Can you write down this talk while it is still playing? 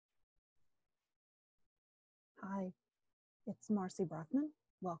It's Marcy Brockman.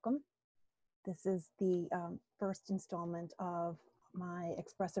 Welcome. This is the first installment of my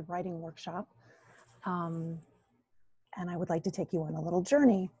expressive writing workshop. And I would like to take you on a little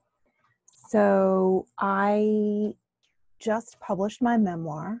journey. So I just published my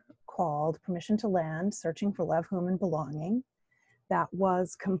memoir called Permission to Land, Searching for Love, Home, and Belonging. That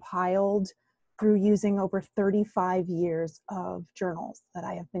was compiled through using over 35 years of journals that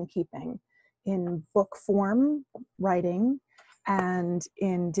I have been keeping in book form, writing, and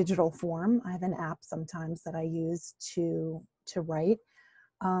in digital form. I have an app sometimes that I use to write.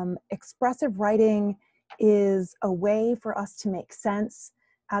 Expressive writing is a way for us to make sense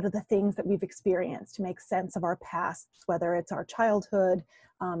out of the things that we've experienced, to make sense of our pasts, whether it's our childhood,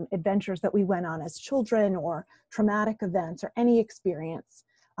 adventures that we went on as children, or traumatic events, or any experience,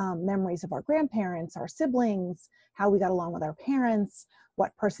 memories of our grandparents, our siblings, how we got along with our parents,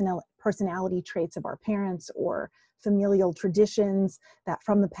 what personality traits of our parents or familial traditions that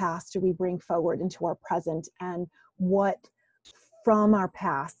from the past do we bring forward into our present, and what from our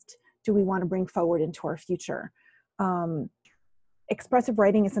past do we want to bring forward into our future. Expressive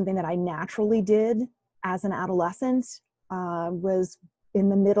writing is something that I naturally did as an adolescent. Was in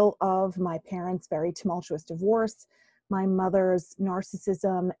the middle of my parents' very tumultuous divorce, my mother's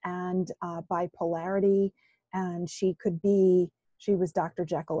narcissism and bipolarity, and she was Dr.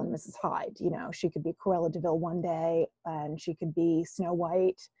 Jekyll and Mrs. Hyde. You know, she could be Cruella de Vil one day, and she could be Snow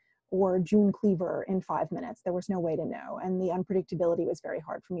White or June Cleaver in 5 minutes. There was no way to know, and the unpredictability was very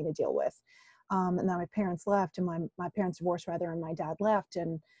hard for me to deal with. And then my parents left, and my parents divorced rather, and my dad left,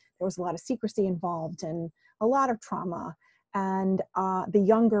 and there was a lot of secrecy involved and a lot of trauma. And the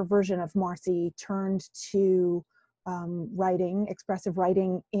younger version of Marcy turned to writing, expressive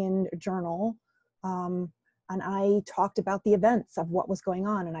writing in a journal. And I talked about the events of what was going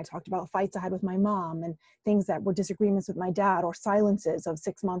on. And I talked about fights I had with my mom and things that were disagreements with my dad, or silences of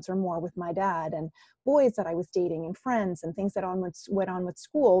 6 months or more with my dad, and boys that I was dating and friends and things that went on with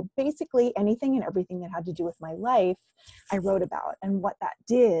school. Basically anything and everything that had to do with my life, I wrote about. And what that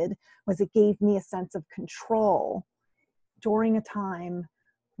did was it gave me a sense of control during a time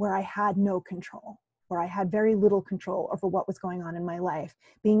where I had no control, where I had very little control over what was going on in my life.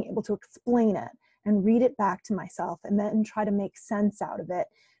 Being able to explain it and read it back to myself and then try to make sense out of it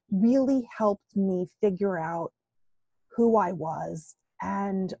really helped me figure out who I was.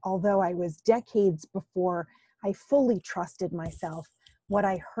 And although I was decades before I fully trusted myself, what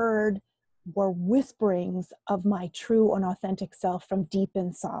I heard were whisperings of my true and authentic self from deep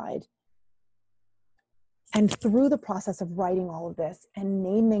inside. And through the process of writing all of this and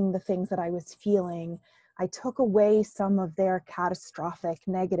naming the things that I was feeling, I took away some of their catastrophic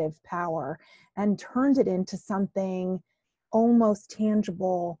negative power and turned it into something almost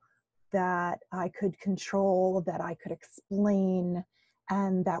tangible that I could control, that I could explain,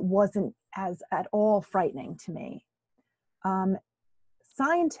 and that wasn't as at all frightening to me.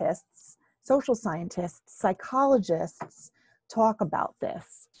 Scientists, social scientists, psychologists talk about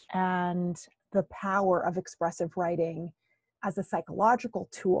this and the power of expressive writing as a psychological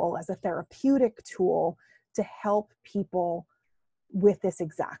tool, as a therapeutic tool to help people with this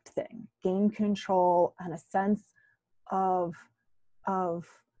exact thing, gain control and a sense of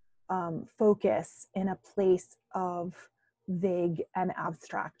focus in a place of vague and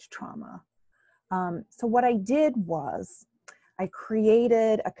abstract trauma. So what I did was I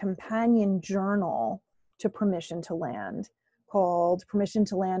created a companion journal to Permission to Land called Permission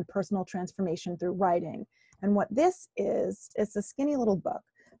to Land, Personal Transformation Through Writing. And what this is, it's a skinny little book,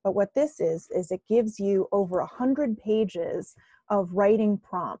 but what this is it gives you over 100 pages of writing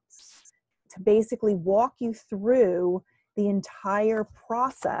prompts to basically walk you through the entire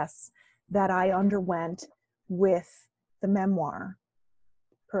process that I underwent with the memoir,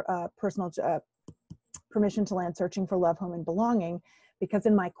 Permission to Land, Searching for Love, Home, and Belonging. Because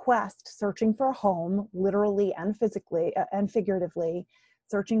in my quest, searching for a home, literally and physically and figuratively,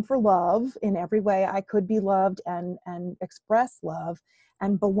 searching for love in every way I could be loved and express love,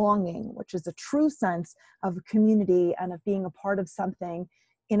 and belonging, which is a true sense of community and of being a part of something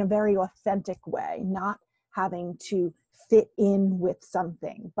in a very authentic way, not having to fit in with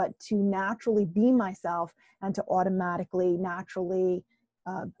something, but to naturally be myself and to automatically, naturally,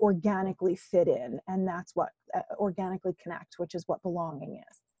 organically fit in. And that's what organically connect, which is what belonging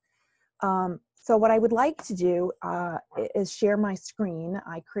is. So what I would like to do is share my screen.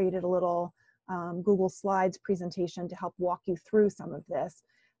 I created a little Google Slides presentation to help walk you through some of this,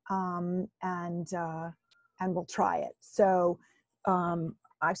 and we'll try it. So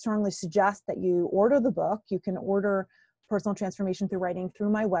I strongly suggest that you order the book. You can order Personal Transformation Through Writing through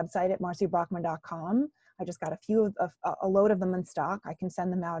my website at marcybrockman.com. I just got a load of them in stock. I can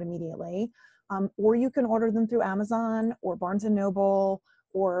send them out immediately. Or you can order them through Amazon or Barnes & Noble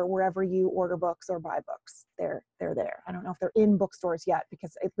or wherever you order books or buy books. They're there. I don't know if they're in bookstores yet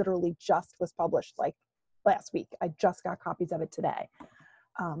because it literally just was published like last week. I just got copies of it today.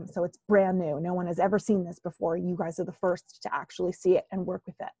 So it's brand new. No one has ever seen this before. You guys are the first to actually see it and work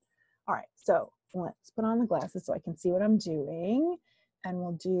with it. All right, so let's put on the glasses so I can see what I'm doing. And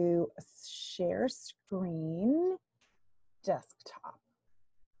we'll do a share screen, desktop,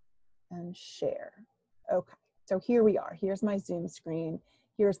 and share. Okay, so here we are. Here's my Zoom screen.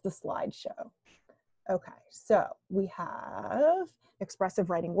 Here's the slideshow. Okay, so we have Expressive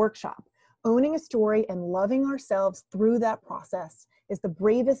Writing Workshop. Owning a story and loving ourselves through that process is the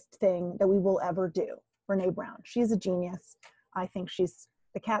bravest thing that we will ever do. Brene Brown, she's a genius. I think she's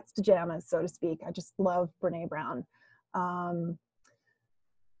the cat's pajamas, so to speak. I just love Brene Brown.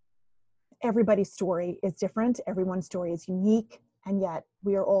 Everybody's story is different. Everyone's story is unique, and yet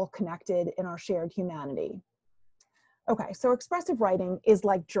we are all connected in our shared humanity. Okay, so expressive writing is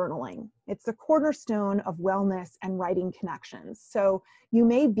like journaling. It's the cornerstone of wellness and writing connections. So you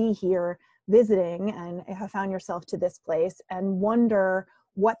may be here visiting and have found yourself to this place and wonder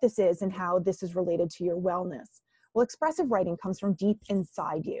what this is and how this is related to your wellness. Well, expressive writing comes from deep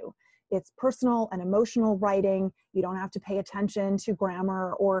inside you. It's personal and emotional writing. You don't have to pay attention to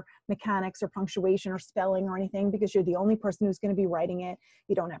grammar or mechanics or punctuation or spelling or anything because you're the only person who's going to be writing it.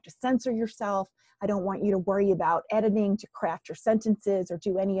 You don't have to censor yourself. I don't want you to worry about editing to craft your sentences or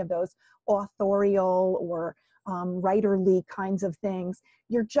do any of those authorial or writerly kinds of things.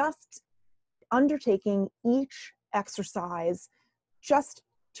 You're just undertaking each exercise just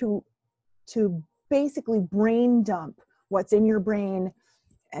to basically brain dump what's in your brain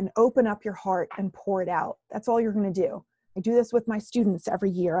and open up your heart and pour it out. That's all you're going to do. I do this with my students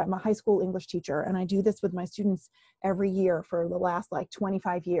every year. I'm a high school English teacher, and I do this with my students every year for the last like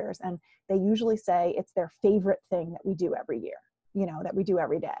 25 years. And they usually say it's their favorite thing that we do every year, you know, that we do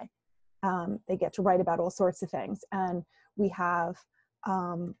every day. They get to write about all sorts of things. And we have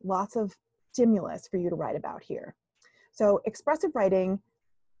lots of stimulus for you to write about here. So expressive writing,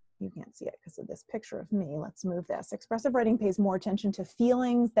 you can't see it because of this picture of me. Let's move this. Expressive writing pays more attention to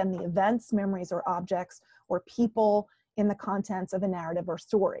feelings than the events, memories, or objects or people in the contents of a narrative or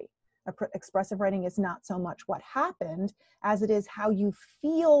story. Expressive writing is not so much what happened as it is how you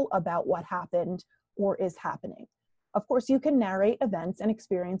feel about what happened or is happening. Of course, you can narrate events and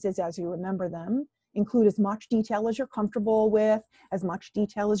experiences as you remember them, include as much detail as you're comfortable with, as much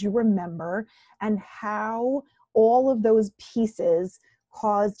detail as you remember, and how all of those pieces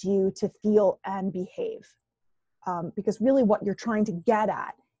caused you to feel and behave. Because really what you're trying to get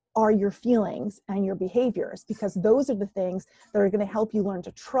at are your feelings and your behaviors, because those are the things that are going to help you learn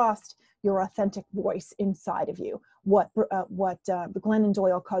to trust your authentic voice inside of you. What Glennon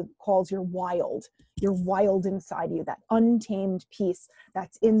Doyle calls your wild inside you, that untamed piece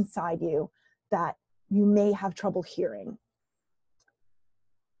that's inside you that you may have trouble hearing.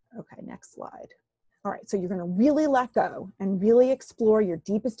 Okay, next slide. All right, so you're going to really let go and really explore your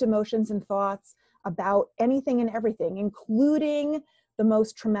deepest emotions and thoughts about anything and everything, including the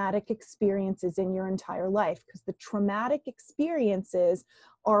most traumatic experiences in your entire life, because the traumatic experiences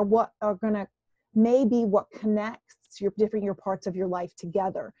are what are going to maybe what connects your parts of your life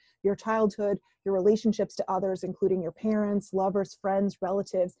together. Your childhood, your relationships to others, including your parents, lovers, friends,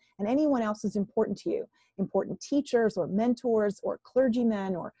 relatives, and anyone else who's important to you. Important teachers or mentors or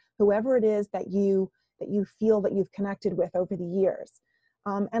clergymen or whoever it is that you feel that you've connected with over the years.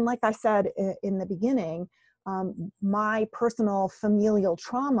 And like I said in the beginning, my personal familial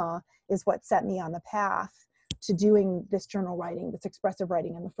trauma is what set me on the path to doing this journal writing, this expressive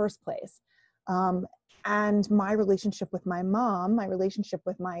writing in the first place. And my relationship with my mom, my relationship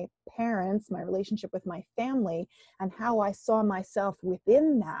with my parents, my relationship with my family, and how I saw myself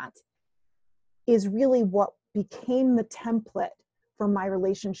within that is really what became the template for my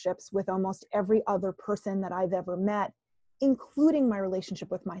relationships with almost every other person that I've ever met, including my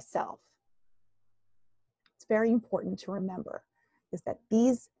relationship with myself. It's very important to remember is that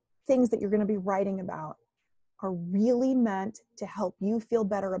these things that you're going to be writing about are really meant to help you feel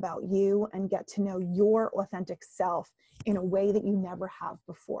better about you and get to know your authentic self in a way that you never have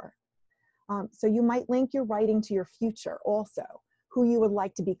before. So you might link your writing to your future also, who you would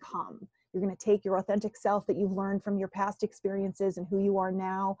like to become. You're going to take your authentic self that you've learned from your past experiences and who you are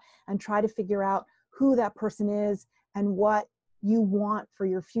now and try to figure out who that person is and what you want for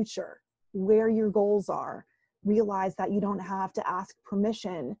your future, where your goals are. Realize that you don't have to ask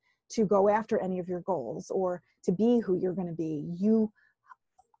permission to go after any of your goals or to be who you're going to be. You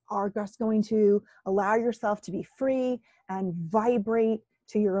are just going to allow yourself to be free and vibrate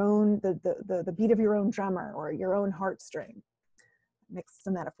to your own, the beat of your own drummer or your own heartstring. Mix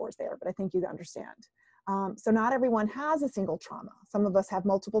some metaphors there, but I think you understand. So not everyone has a single trauma. Some of us have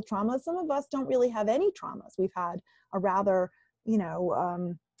multiple traumas. Some of us don't really have any traumas. We've had a rather,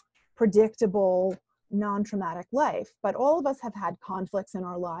 predictable, non-traumatic life, but all of us have had conflicts in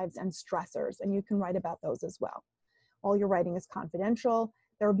our lives and stressors, and you can write about those as well. All your writing is confidential.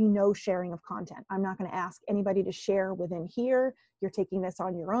 There will be no sharing of content. I'm not going to ask anybody to share within here. You're taking this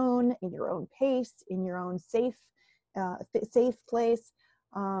on your own, in your own pace, in your own safe place.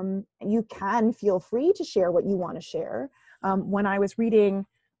 You can feel free to share what you want to share. When I was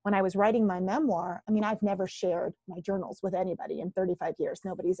writing my memoir, I mean, I've never shared my journals with anybody in 35 years.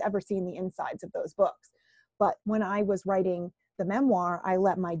 Nobody's ever seen the insides of those books. But when I was writing the memoir, I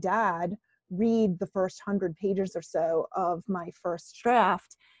let my dad read the first 100 pages or so of my first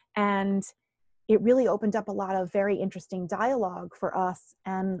draft. And it really opened up a lot of very interesting dialogue for us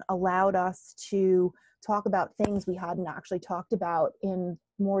and allowed us to talk about things we hadn't actually talked about in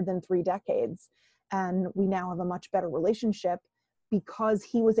more than 3 decades. And we now have a much better relationship because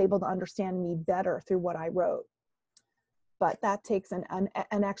he was able to understand me better through what I wrote. But that takes an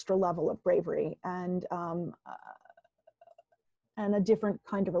extra level of bravery and a different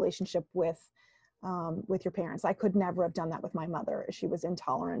kind of relationship with your parents. I could never have done that with my mother. She was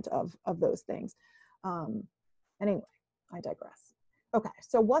intolerant of those things. Anyway, I digress. Okay,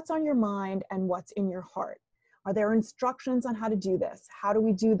 so what's on your mind and what's in your heart? Are there instructions on how to do this? How do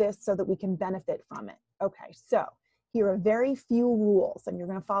we do this so that we can benefit from it? Okay, so here are very few rules, and you're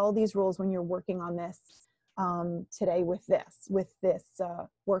going to follow these rules when you're working on this today with this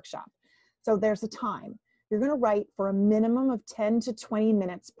workshop. So there's a time. You're going to write for a minimum of 10 to 20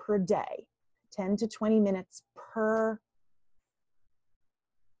 minutes per day, 10 to 20 minutes per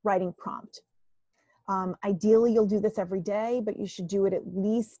writing prompt. Ideally, you'll do this every day, but you should do it at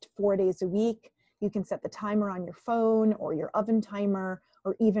least 4 days a week. You can set the timer on your phone or your oven timer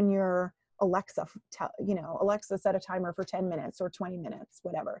or even your Alexa, Alexa, set a timer for 10 minutes or 20 minutes,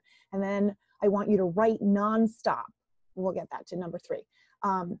 whatever. And then I want you to write nonstop. We'll get that to number 3.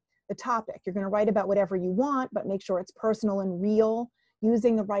 The topic, you're going to write about whatever you want, but make sure it's personal and real.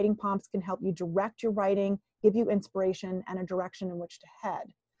 Using the writing prompts can help you direct your writing, give you inspiration and a direction in which to head.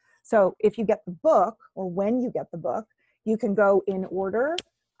 So if you get the book, or when you get the book, you can go in order.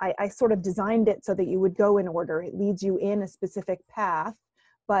 I sort of designed it so that you would go in order. It leads you in a specific path,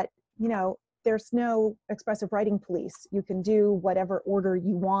 but there's no expressive writing police. You can do whatever order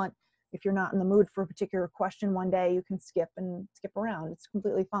you want. If you're not in the mood for a particular question one day, you can skip around. It's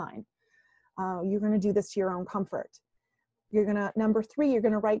completely fine. You're going to do this to your own comfort. Number 3, you're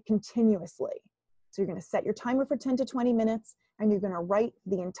going to write continuously. So you're going to set your timer for 10 to 20 minutes, and you're going to write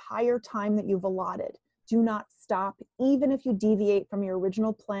the entire time that you've allotted. Do not stop, even if you deviate from your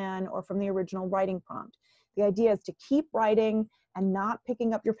original plan or from the original writing prompt. The idea is to keep writing and not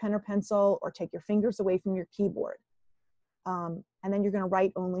picking up your pen or pencil or take your fingers away from your keyboard. And then you're going to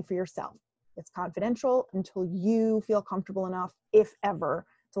write only for yourself. It's confidential until you feel comfortable enough, if ever,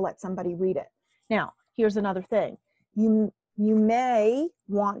 to let somebody read it. Now, here's another thing. You may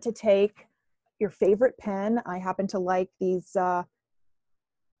want to take your favorite pen. I happen to like these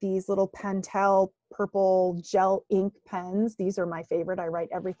little Pentel purple gel ink pens. These are my favorite. I write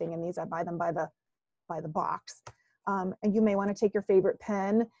everything in these. I buy them by the box. And you may want to take your favorite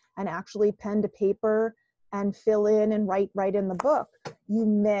pen and actually pen to paper and fill in and write right in the book. You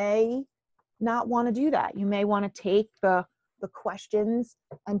may not want to do that. You may want to take the questions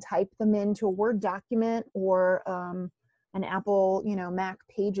and type them into a Word document or an Apple, Mac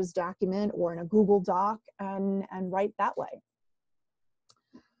Pages document or in a Google Doc and write that way.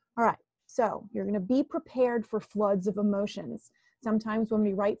 All right, so you're going to be prepared for floods of emotions. Sometimes when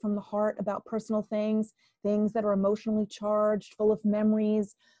we write from the heart about personal things that are emotionally charged, full of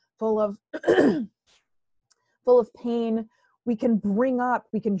memories, full of pain, we can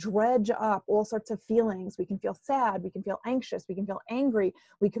dredge up all sorts of feelings. We can feel sad, we can feel anxious, we can feel angry,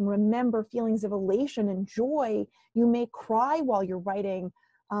 we can remember feelings of elation and joy. You may cry while you're writing.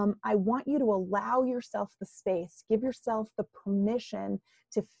 I want you to allow yourself the space, give yourself the permission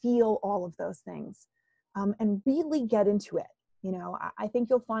to feel all of those things and really get into it. I think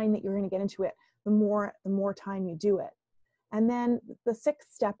you'll find that you're going to get into it the more time you do it. And then the 6th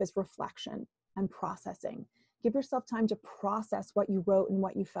step is reflection and processing. Give yourself time to process what you wrote and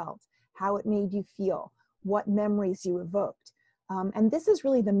what you felt, how it made you feel, what memories you evoked. And this is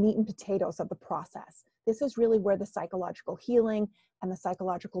really the meat and potatoes of the process. This is really where the psychological healing and the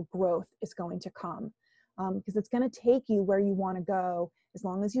psychological growth is going to come. because it's going to take you where you want to go as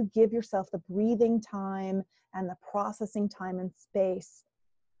long as you give yourself the breathing time and the processing time and space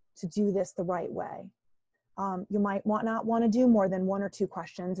to do this the right way. You might not want to do more than 1 or 2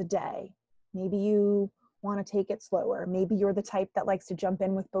 questions a day. Maybe you want to take it slower. Maybe you're the type that likes to jump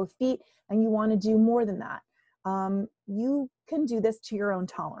in with both feet and you want to do more than that. You can do this to your own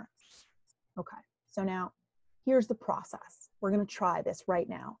tolerance. Okay, so now here's the process. We're going to try this right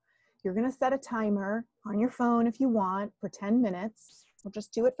now. You're going to set a timer on your phone if you want for 10 minutes. We'll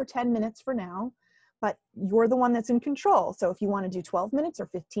just do it for 10 minutes for now, but you're the one that's in control. So if you want to do 12 minutes or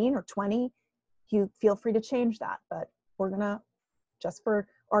 15 or 20, you feel free to change that, but we're going to, just for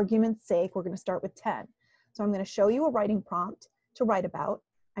argument's sake, we're going to start with 10. So I'm going to show you a writing prompt to write about,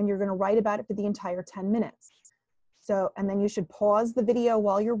 and you're going to write about it for the entire 10 minutes. So, and then you should pause the video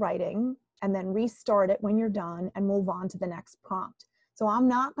while you're writing and then restart it when you're done and move on to the next prompt. So I'm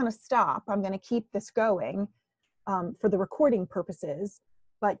not going to stop. I'm going to keep this going for the recording purposes,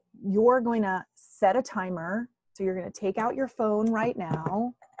 but you're going to set a timer. So you're going to take out your phone right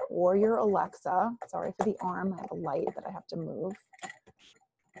now or your Alexa. Sorry for the arm. I have a light that I have to move.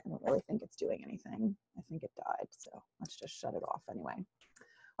 I don't really think it's doing anything. I think it died. So let's just shut it off anyway.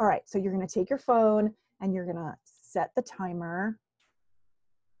 All right. So you're going to take your phone and you're going to set the timer.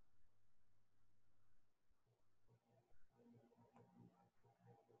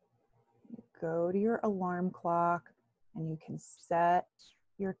 Go to your alarm clock and you can set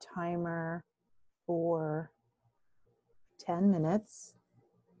your timer for 10 minutes.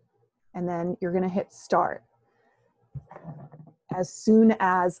 And then you're going to hit start as soon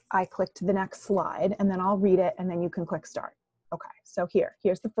as I click to the next slide, and then I'll read it and then you can click start. Okay, so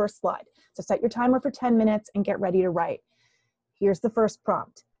here's the first slide. So set your timer for 10 minutes and get ready to write. Here's the first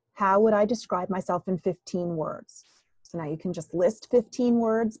prompt. How would I describe myself in 15 words? So now you can just list 15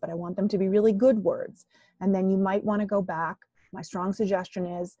 words, but I want them to be really good words. And then you might want to go back. My strong suggestion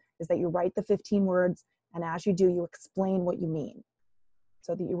is that you write the 15 words, and as you do, you explain what you mean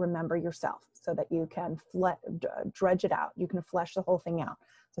so that you remember yourself, so that you can dredge it out. You can flesh the whole thing out.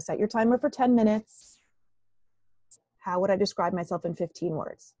 So set your timer for 10 minutes. How would I describe myself in 15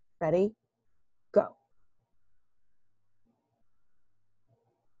 words? Ready? Go.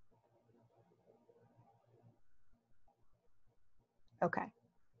 Okay,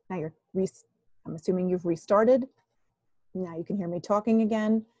 now I'm assuming you've restarted. Now you can hear me talking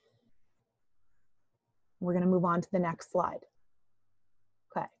again. We're going to move on to the next slide.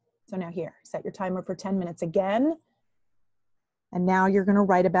 Okay, so now here, set your timer for 10 minutes again. And now you're going to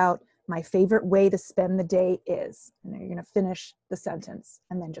write about my favorite way to spend the day is. And then you're going to finish the sentence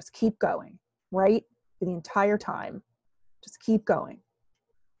and then just keep going, right? For the entire time. Just keep going.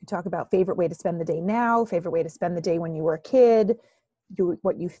 You talk about favorite way to spend the day now, favorite way to spend the day when you were a kid,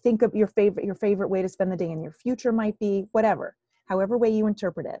 what you think of your favorite way to spend the day in your future might be, whatever, however way you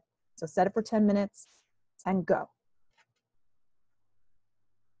interpret it. So set it for 10 minutes and go.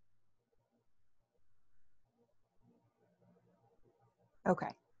 Okay,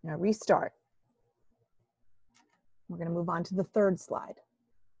 now restart. We're going to move on to the third slide.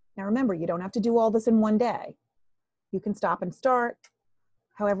 Now remember, you don't have to do all this in one day. You can stop and start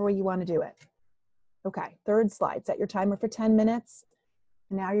however way you want to do it. Okay, third slide, set your timer for 10 minutes.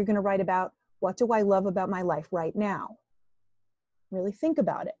 And now you're going to write about, what do I love about my life right now? Really think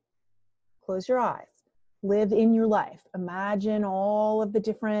about it. Close your eyes. Live in your life. Imagine all of the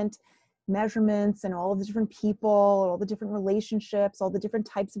different measurements and all of the different people, all the different relationships, all the different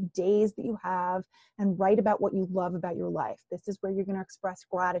types of days that you have, and write about what you love about your life. This is where you're going to express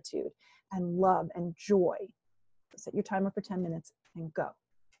gratitude and love and joy. Set your timer for 10 minutes and go.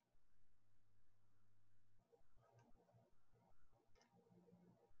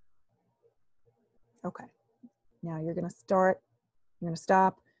 Okay, now you're going to start, you're going to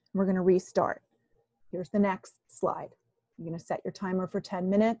stop, and we're going to restart. Here's the next slide. You're going to set your timer for 10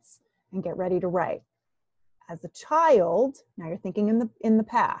 minutes and get ready to write. As a child, now you're thinking in the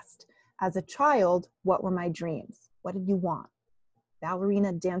past. As a child, what were my dreams? What did you want?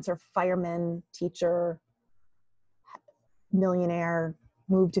 Ballerina, dancer, fireman, teacher, millionaire,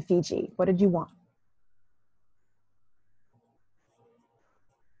 move to Fiji. What did you want?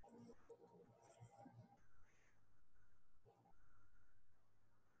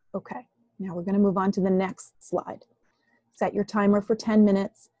 Okay, now we're going to move on to the next slide. Set your timer for 10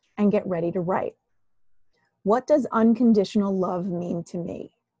 minutes and get ready to write. What does unconditional love mean to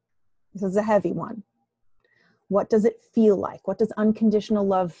me? This is a heavy one. What does it feel like? What does unconditional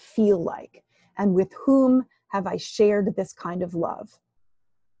love feel like? And with whom have I shared this kind of love?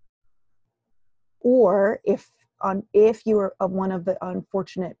 Or if you're one of the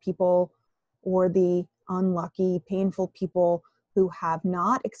unfortunate people or the unlucky, painful people who have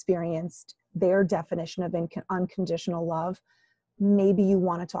not experienced their definition of unconditional love. Maybe you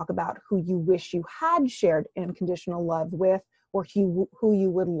want to talk about who you wish you had shared unconditional love with, or who you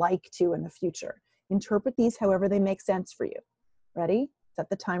would like to in the future. Interpret these however they make sense for you. Ready? Set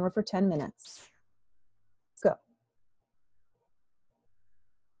the timer for 10 minutes. Go.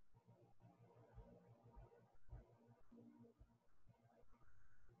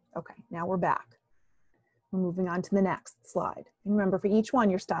 Okay, now we're back. We're moving on to the next slide. And remember, for each one,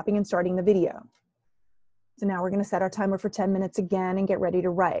 you're stopping and starting the video. So now we're going to set our timer for 10 minutes again and get ready to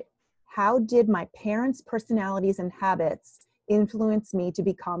write. How did my parents' personalities and habits influence me to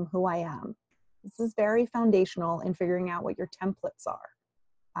become who I am? This is very foundational in figuring out what your templates are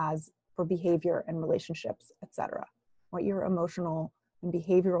as for behavior and relationships, etc. What your emotional and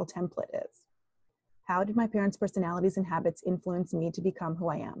behavioral template is. How did my parents' personalities and habits influence me to become who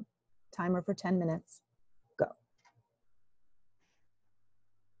I am? Timer for 10 minutes. Go.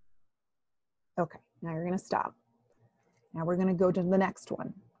 Okay, now you're going to stop. Now we're going to go to the next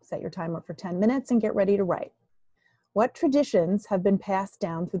one. Set your timer for 10 minutes and get ready to write. What traditions have been passed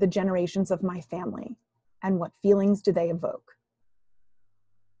down through the generations of my family, and what feelings do they evoke?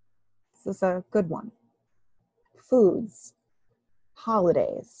 This is a good one. Foods,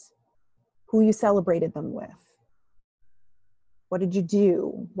 holidays, who you celebrated them with. What did you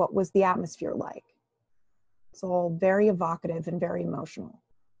do? What was the atmosphere like? It's all very evocative and very emotional.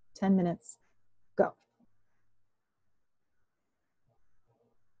 10 minutes, go.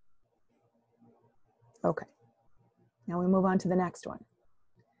 Okay, now we move on to the next one.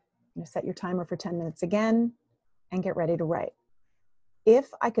 You're going to set your timer for 10 minutes again and get ready to write.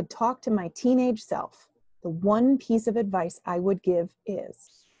 If I could talk to my teenage self, the one piece of advice I would give is,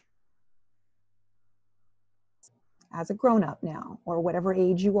 as a grown-up now, or whatever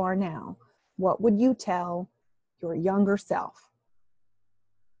age you are now, what would you tell your younger self?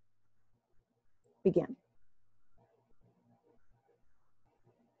 Begin.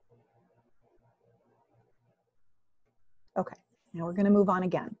 Okay, now we're going to move on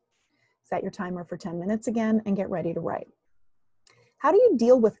again. Set your timer for 10 minutes again and get ready to write. How do you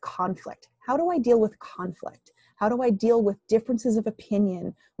deal with conflict? How do I deal with conflict? How do I deal with differences of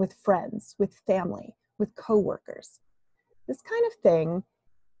opinion with friends, with family, with coworkers? This kind of thing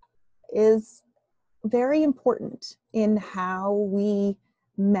is very important in how we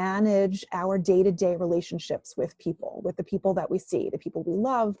manage our day-to-day relationships with people, with the people that we see, the people we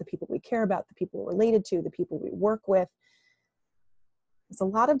love, the people we care about, the people we're related to, the people we work with. There's a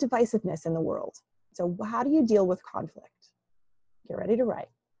lot of divisiveness in the world. So how do you deal with conflict? Get ready to write.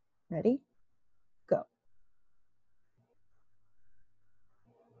 Ready? Go.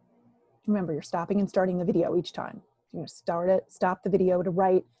 Remember, you're stopping and starting the video each time. You're going to start it, stop the video to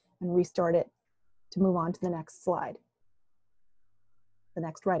write, and restart it to move on to the next slide, the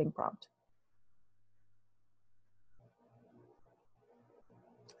next writing prompt.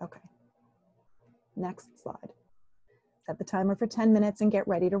 Okay. Next slide. Set the timer for 10 minutes and get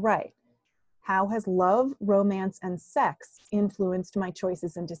ready to write. How has love, romance, and sex influenced my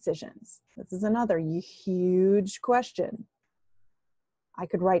choices and decisions? This is another huge question. I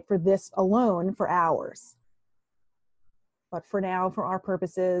could write for this alone for hours. But for now, for our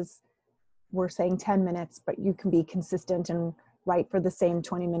purposes, we're saying 10 minutes, but you can be consistent and write for the same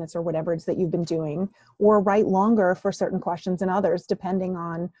 20 minutes or whatever it's that you've been doing, or write longer for certain questions and others, depending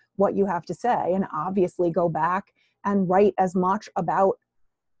on what you have to say. And obviously go back and write as much about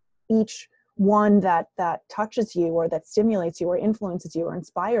each one that touches you or that stimulates you or influences you or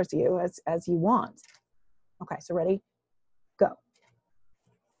inspires you as you want. Okay, so ready? Go.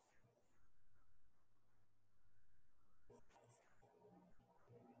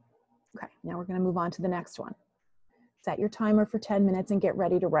 Okay, now we're going to move on to the next one. Set your timer for 10 minutes and get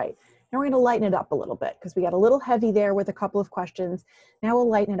ready to write. Now we're going to lighten it up a little bit because we got a little heavy there with a couple of questions. Now we'll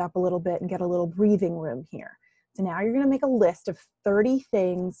lighten it up a little bit and get a little breathing room here. So now you're going to make a list of 30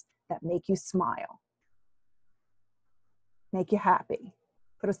 things that make you smile, make you happy,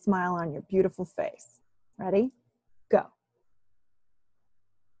 put a smile on your beautiful face. Ready? Go.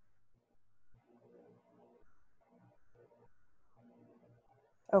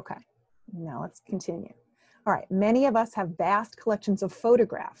 Okay, now let's continue. All right, many of us have vast collections of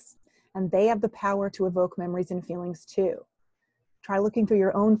photographs, and they have the power to evoke memories and feelings too. Try looking through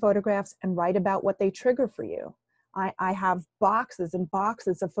your own photographs and write about what they trigger for you. I have boxes and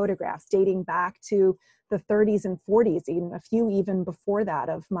boxes of photographs dating back to the 30s and 40s, even a few even before that,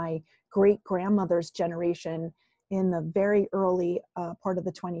 of my great-grandmother's generation in the very early part of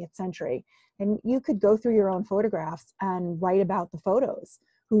the 20th century. And you could go through your own photographs and write about the photos.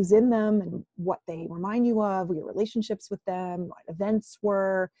 who's in them and what they remind you of, your relationships with them, what events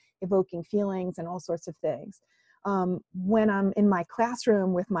were evoking feelings, and all sorts of things. When I'm in my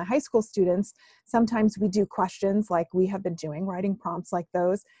classroom with my high school students, sometimes we do questions like we have been doing, writing prompts like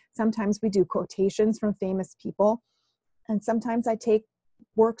those. Sometimes we do quotations from famous people. And sometimes I take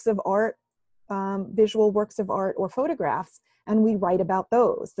works of art, visual works of art or photographs, and we write about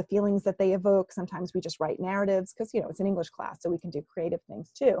those, the feelings that they evoke. Sometimes we just write narratives because, it's an English class, so we can do creative things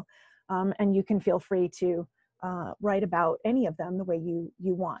too. And you can feel free to write about any of them the way you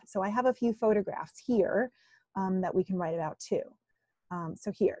want. So I have a few photographs here that we can write about too.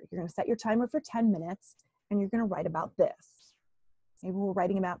 So here, you're going to set your timer for 10 minutes, and you're going to write about this. Maybe we're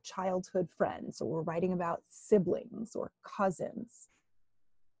writing about childhood friends, or we're writing about siblings or cousins.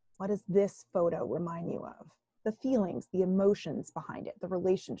 What does this photo remind you of? The feelings, the emotions behind it, the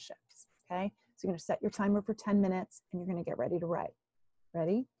relationships, okay? So you're gonna set your timer for 10 minutes and you're gonna get ready to write.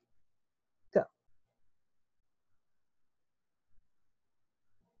 Ready? Go.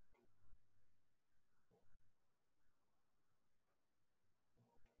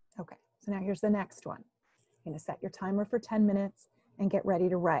 Okay, so now here's the next one. You're gonna set your timer for 10 minutes and get ready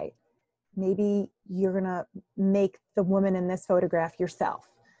to write. Maybe you're gonna make the woman in this photograph yourself,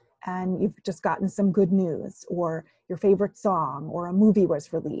 and you've just gotten some good news, or your favorite song, or a movie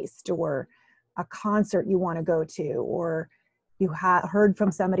was released, or a concert you want to go to, or you heard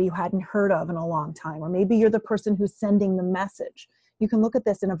from somebody you hadn't heard of in a long time, or maybe you're the person who's sending the message. You can look at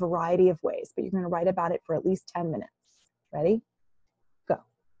this in a variety of ways, but you're going to write about it for at least 10 minutes. Ready? Go.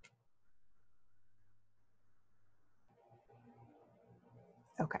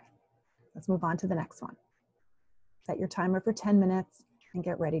 Okay, let's move on to the next one. Set your timer for 10 minutes and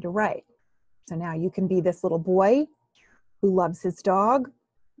get ready to write. So now you can be this little boy who loves his dog.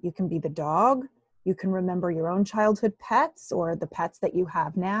 You can be the dog. You can remember your own childhood pets, or the pets that you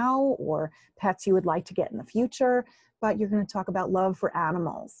have now, or pets you would like to get in the future. But you're going to talk about love for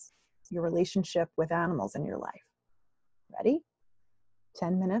animals, your relationship with animals in your life. Ready?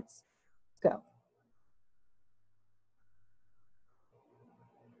 10 minutes. Go.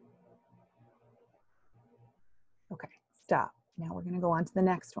 Okay, stop. Now we're going to go on to the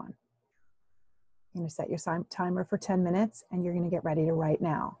next one. You're going to set your timer for 10 minutes and you're going to get ready to write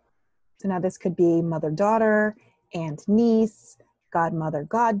now. So now this could be mother-daughter, aunt-niece,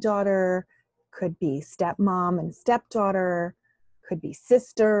 godmother-goddaughter, could be stepmom and stepdaughter, could be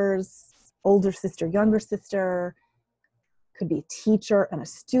sisters, older sister, younger sister, could be a teacher and a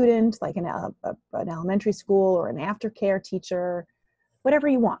student, like an elementary school or an aftercare teacher, whatever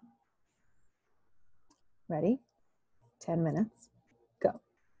you want. Ready? 10 minutes. Go.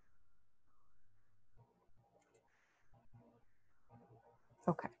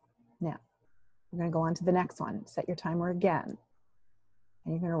 Okay, now we're going to go on to the next one. Set your timer again.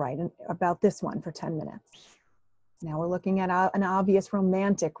 And you're going to write about this one for 10 minutes. Now we're looking at an obvious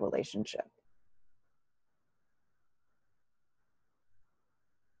romantic relationship.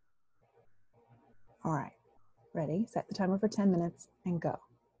 All right, ready? Set the timer for 10 minutes and go.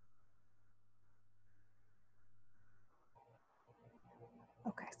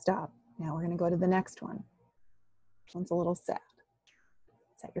 Okay, stop. Now we're going to go to the next one. This one's a little sad.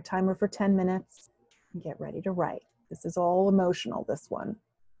 Set your timer for 10 minutes and get ready to write. This is all emotional, this one.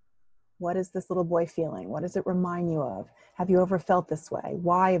 What is this little boy feeling? What does it remind you of? Have you ever felt this way?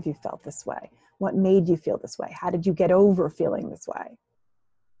 Why have you felt this way? What made you feel this way? How did you get over feeling this way?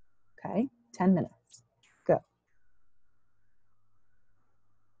 Okay, 10 minutes. Go.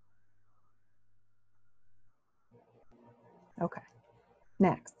 Okay,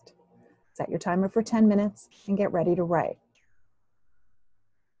 next. Set your timer for 10 minutes and get ready to write.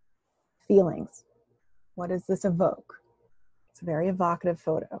 Feelings. What does this evoke? It's a very evocative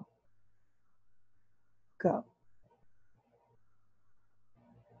photo. Go.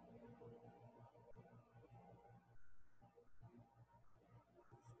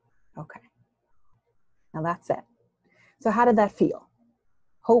 Okay. Now that's it. So how did that feel?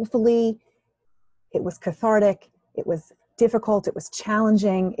 Hopefully it was cathartic, it was difficult, it was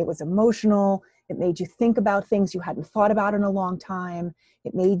challenging, it was emotional, it made you think about things you hadn't thought about in a long time,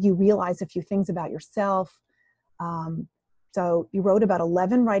 it made you realize a few things about yourself. So you wrote about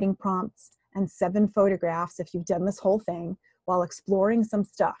 11 writing prompts and 7 photographs if you've done this whole thing, while exploring some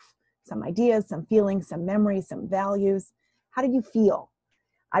stuff, some ideas, some feelings, some memories, some values. How did you feel?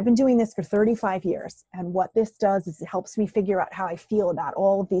 I've been doing this for 35 years, and what this does is it helps me figure out how I feel about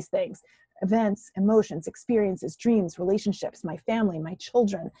all of these things: events, emotions, experiences, dreams, relationships, my family, my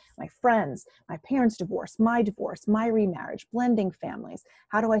children, my friends, my parents' divorce, my remarriage, blending families.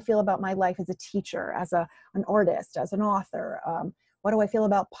 How do I feel about my life as a teacher, as an artist, as an author? What do I feel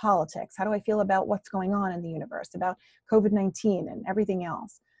about politics? How do I feel about what's going on in the universe, about COVID-19 and everything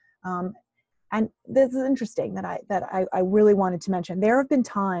else? And this is interesting that I really wanted to mention. There have been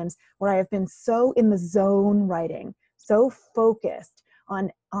times where I have been so in the zone writing, so focused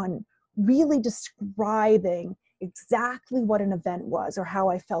on really describing exactly what an event was or how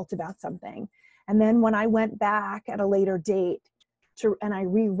I felt about something. And then when I went back at a later date and I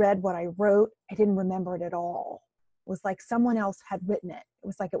reread what I wrote, I didn't remember it at all. It was like someone else had written it. It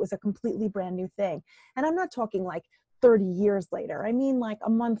was like it was a completely brand new thing. And I'm not talking like 30 years later. I mean like a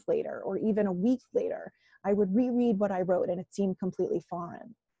month later or even a week later, I would reread what I wrote and it seemed completely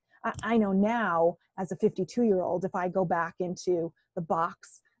foreign. I know now as a 52-year-old, if I go back into the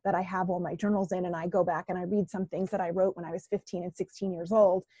box that I have all my journals in and I go back and I read some things that I wrote when I was 15 and 16 years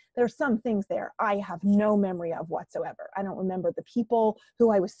old, there's some things there I have no memory of whatsoever. I don't remember the people who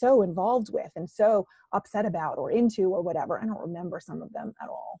I was so involved with and so upset about or into or whatever. I don't remember some of them at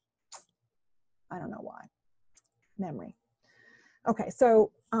all. I don't know why. Memory. Okay,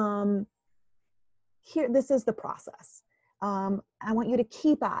 so here, this is the process. I want you to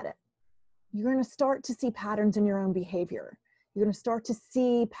keep at it. You're going to start to see patterns in your own behavior. You're going to start to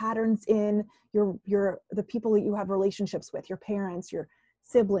see patterns in the people that you have relationships with, your parents, your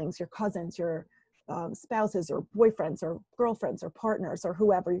siblings, your cousins, your spouses or boyfriends or girlfriends or partners or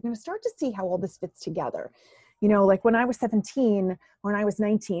whoever. You're going to start to see how all this fits together. You know, like when I was 17, when I was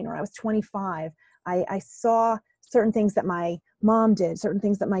 19, or I was 25, I saw certain things that my mom did, certain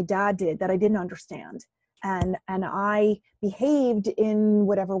things that my dad did that I didn't understand. And I behaved in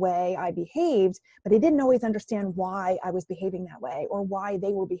whatever way I behaved, but I didn't always understand why I was behaving that way or why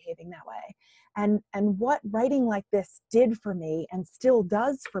they were behaving that way. And what writing like this did for me and still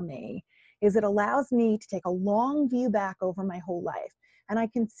does for me is it allows me to take a long view back over my whole life. And I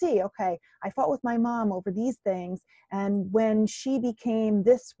can see, okay, I fought with my mom over these things. And when she became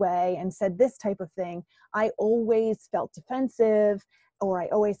this way and said this type of thing, I always felt defensive, or I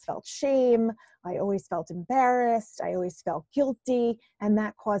always felt shame. I always felt embarrassed. I always felt guilty. And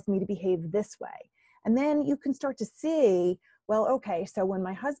that caused me to behave this way. And then you can start to see, well, okay, so when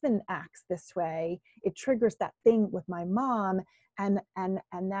my husband acts this way, it triggers that thing with my mom. And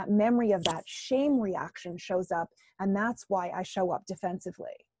that memory of that shame reaction shows up. And that's why I show up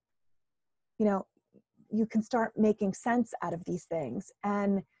defensively. You know, you can start making sense out of these things.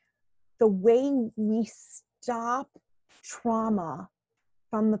 And the way we stop trauma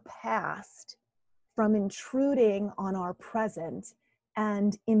from the past from intruding on our present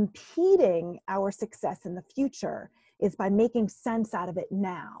and impeding our success in the future is by making sense out of it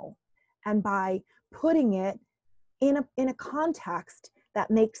now and by putting it in a context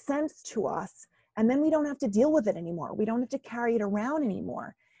that makes sense to us. And then we don't have to deal with it anymore. We don't have to carry it around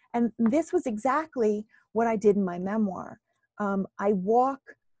anymore. And this was exactly what I did in my memoir. I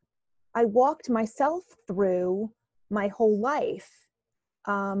walked myself through my whole life,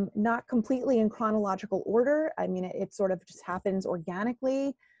 not completely in chronological order. I mean, it sort of just happens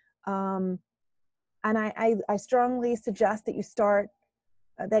organically. And I strongly suggest that you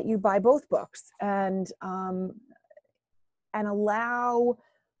that you buy both books and allow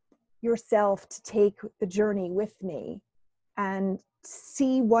yourself to take the journey with me and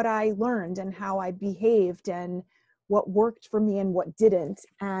see what I learned and how I behaved and what worked for me and what didn't.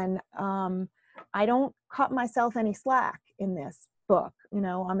 And I don't cut myself any slack in this book. You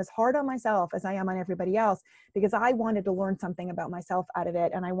know, I'm as hard on myself as I am on everybody else because I wanted to learn something about myself out of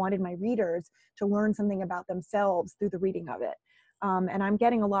it. And I wanted my readers to learn something about themselves through the reading of it. And I'm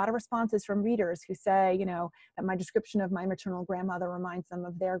getting a lot of responses from readers who say, you know, that my description of my maternal grandmother reminds them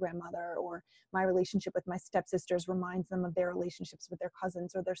of their grandmother, or my relationship with my stepsisters reminds them of their relationships with their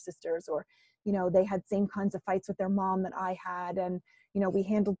cousins or their sisters, or, you know, they had same kinds of fights with their mom that I had. And, you know, we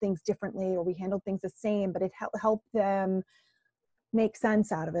handled things differently or we handled things the same, but it helped them make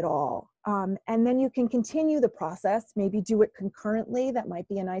sense out of it all. And then you can continue the process, maybe do it concurrently. That might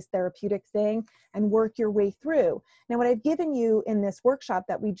be a nice therapeutic thing, and work your way through. Now, what I've given you in this workshop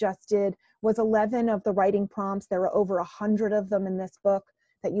that we just did was 11 of the writing prompts. There are over 100 of them in this book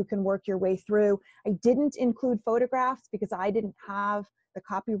that you can work your way through. I didn't include photographs because I didn't have the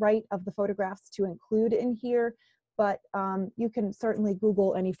copyright of the photographs to include in here, but you can certainly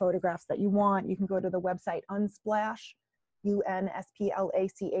Google any photographs that you want. You can go to the website Unsplash,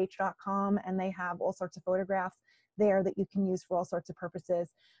 unsplach.com, and they have all sorts of photographs there that you can use for all sorts of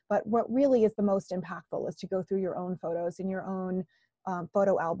purposes. But what really is the most impactful is to go through your own photos in your own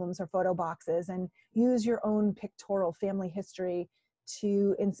photo albums or photo boxes and use your own pictorial family history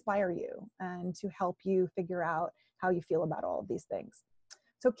to inspire you and to help you figure out how you feel about all of these things.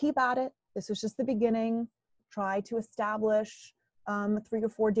 So keep at it. This was just the beginning. Try to establish 3 or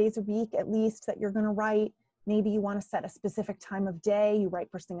 4 days a week at least that you're going to write. Maybe you want to set a specific time of day. You write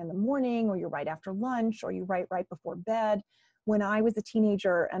first thing in the morning, or you write after lunch, or you write right before bed. When I was a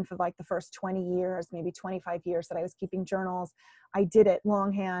teenager, and for like the first 20 years, maybe 25 years that I was keeping journals, I did it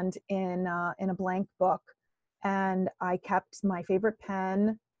longhand in a blank book. And I kept my favorite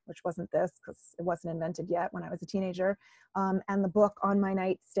pen, which wasn't this because it wasn't invented yet when I was a teenager, and the book on my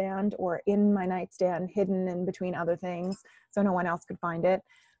nightstand or in my nightstand, hidden in between other things so no one else could find it.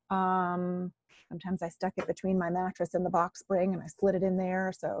 Sometimes I stuck it between my mattress and the box spring, and I slid it in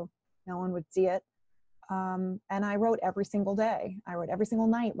there so no one would see it. And I wrote every single day. I wrote every single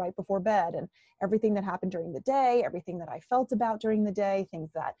night right before bed, and everything that happened during the day, everything that I felt about during the day,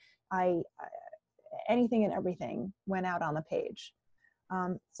 things that anything and everything went out on the page.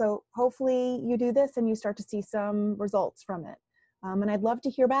 So hopefully you do this and you start to see some results from it. And I'd love to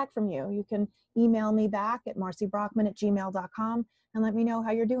hear back from you. You can email me back at marcybrockman@gmail.com and let me know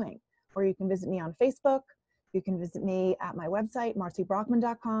how you're doing. Or you can visit me on Facebook. You can visit me at my website,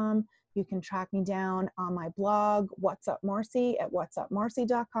 marcybrockman.com. You can track me down on my blog, What's Up Marcy, at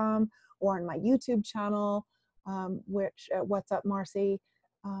whatsupmarcy.com, or on my YouTube channel, which What's Up Marcy,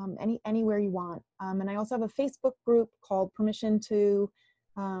 anywhere you want. And I also have a Facebook group called Permission to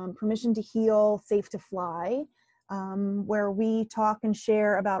Heal, Safe to Fly, where we talk and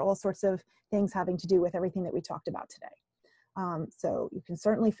share about all sorts of things having to do with everything that we talked about today. So you can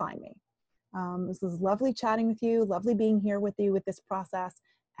certainly find me. This was lovely chatting with you, lovely being here with you with this process,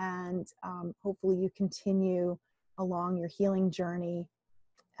 and hopefully you continue along your healing journey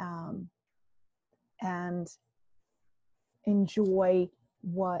and enjoy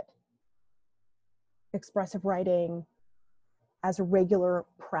what expressive writing as a regular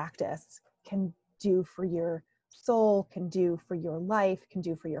practice can do for your soul, can do for your life, can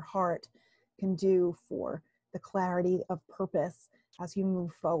do for your heart, can do for the clarity of purpose as you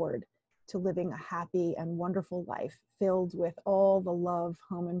move forward to living a happy and wonderful life filled with all the love,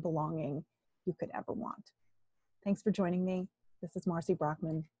 home, and belonging you could ever want. Thanks for joining me. This is Marcy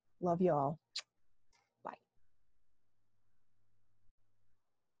Brockman. Love you all. Bye.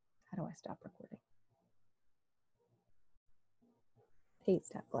 How do I stop recording?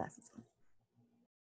 Paste have glasses on.